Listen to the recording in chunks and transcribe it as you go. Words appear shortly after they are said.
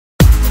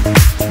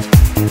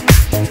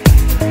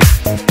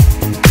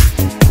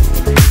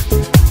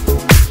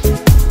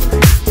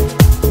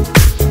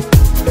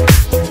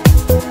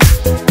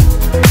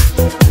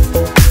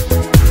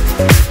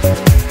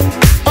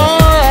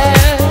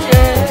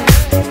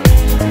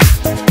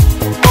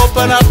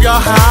Open up your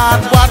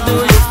heart, what do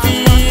you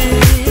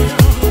feel?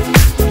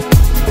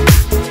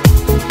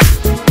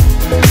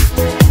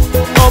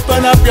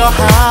 Open up your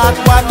heart,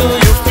 what do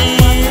you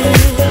feel?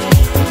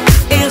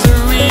 Is it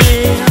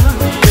real?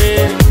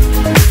 Yeah.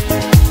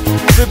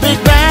 The Big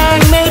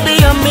Bang may be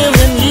a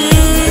million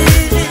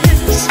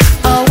years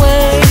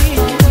away,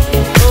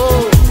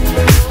 oh,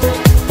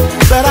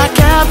 but I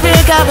can't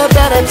think of a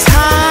better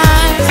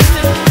time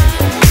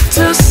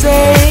to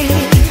say,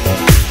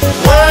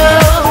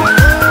 well,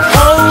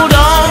 hold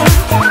on.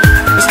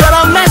 Instead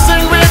of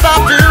messing with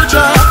our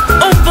future,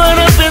 open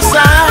up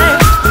inside.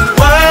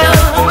 Well,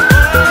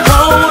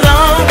 hold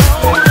on.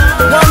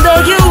 One day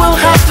you will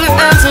have to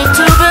answer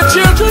to the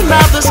children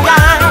of the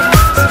sky.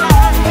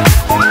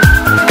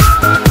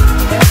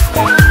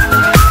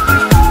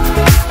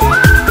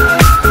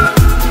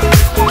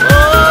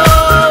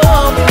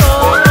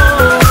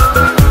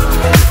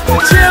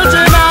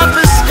 Children of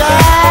the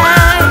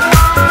sky.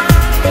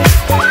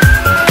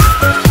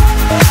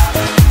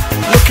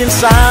 Look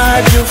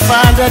inside, you'll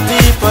find a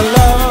deeper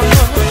love,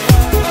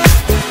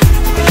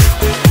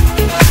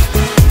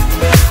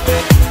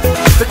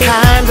 the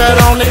kind that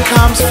only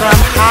comes from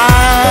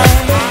high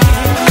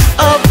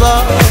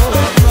above.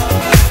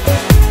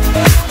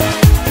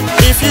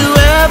 If you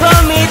ever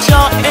meet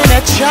your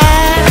inner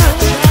child,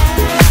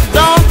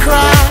 don't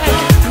cry,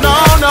 no,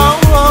 no.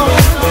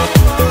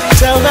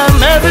 Tell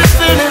them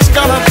everything is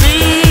gonna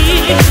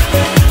be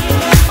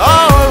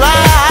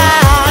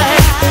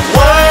alright.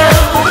 Well,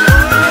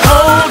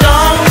 hold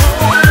on,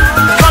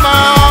 come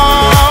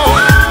on,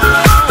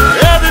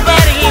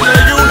 everybody in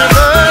the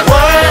universe.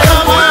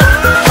 Well,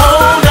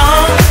 hold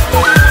on.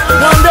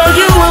 One day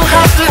you will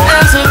have to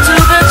answer to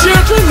the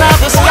children of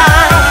the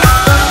sky.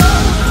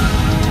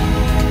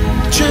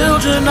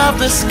 Children of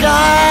the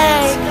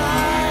sky.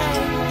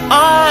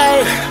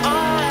 Alright,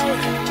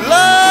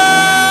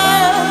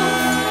 love,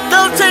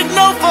 don't take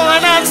no for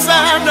an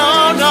answer,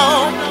 no, no.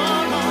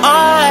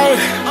 Alright,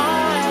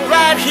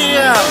 right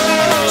here,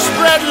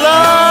 spread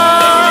love.